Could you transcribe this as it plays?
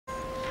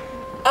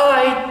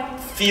I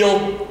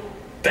feel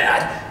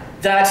bad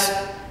that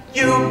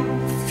you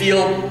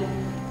feel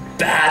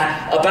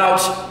bad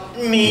about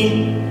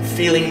me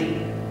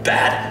feeling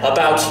bad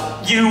about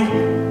you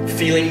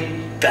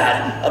feeling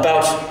bad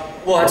about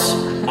what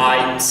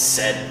I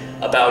said,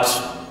 about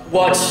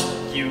what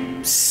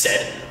you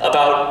said,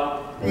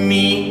 about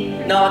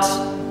me not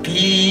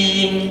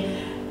being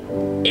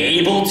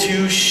able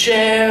to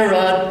share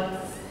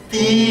a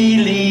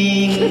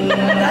feeling.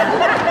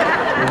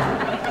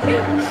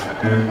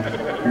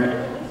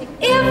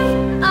 If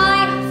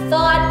I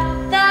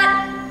thought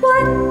that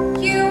what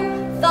you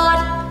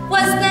thought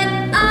was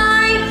that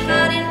I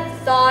hadn't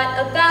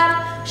thought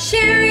about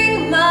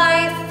sharing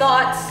my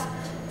thoughts,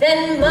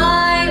 then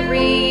my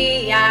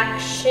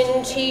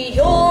reaction to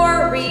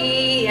your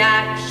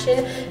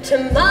reaction to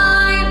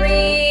my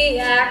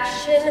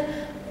reaction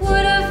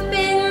would have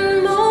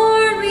been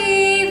more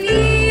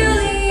revealing.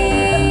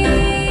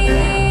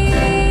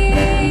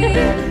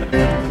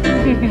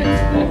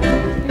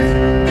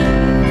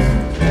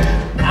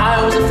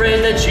 I was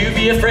afraid that you'd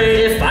be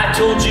afraid if I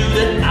told you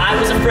that I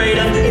was afraid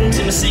of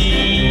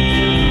intimacy.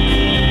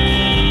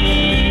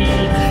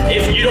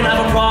 If you don't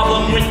have a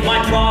problem with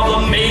my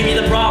problem, maybe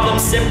the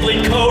problem's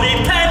simply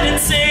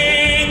codependency.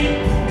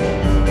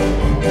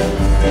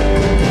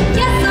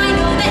 Yes, I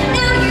know that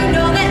now you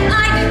know that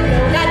I didn't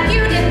know that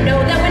you didn't know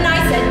that when I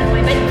said no,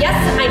 I meant yes,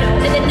 I know,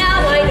 and then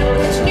now I know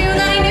that you knew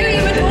that I knew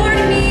you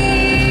adored me.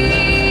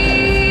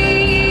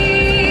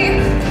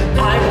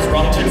 I was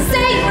wrong to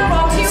say you were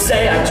wrong to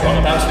say I was wrong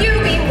about you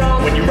being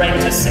wrong when you rang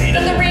to say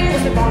that the ring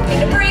was the wrong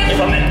thing to bring.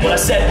 If I meant what I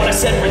said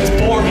rings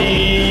bore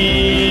me.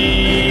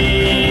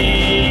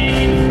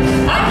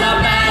 I'm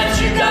not mad that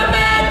you got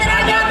mad that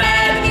I got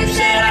mad that you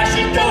said I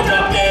should go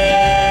drop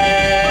dead.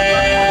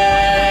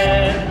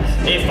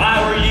 If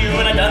I were you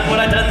and I done what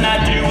I done,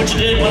 I'd do what you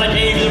did when I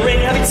gave you the ring,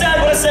 having said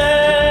what I said.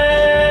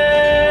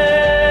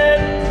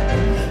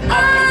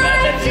 I feel bad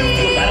that you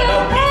feel bad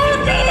about me,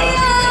 feel bad about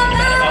you, feel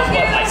bad about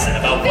what I said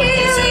about what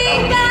you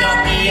said about me not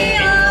being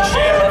able to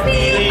share a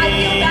feeling. I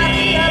feel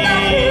badly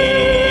about you.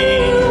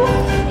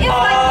 If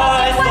I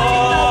thought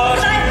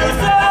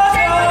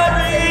I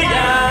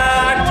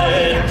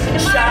reacted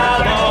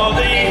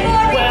shallowly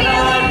when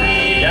I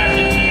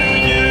reacted to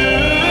you.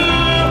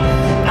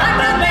 I'm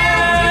not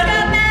mad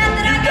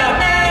that you got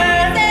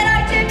mad that I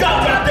did go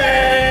drop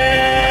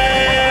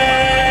dead.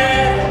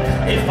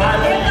 If I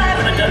were you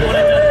and I done what I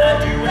done, I'd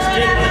do what you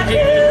did when I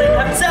gave you the ring,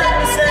 having said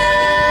what I said.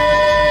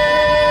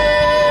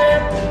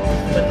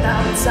 But now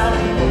it's out of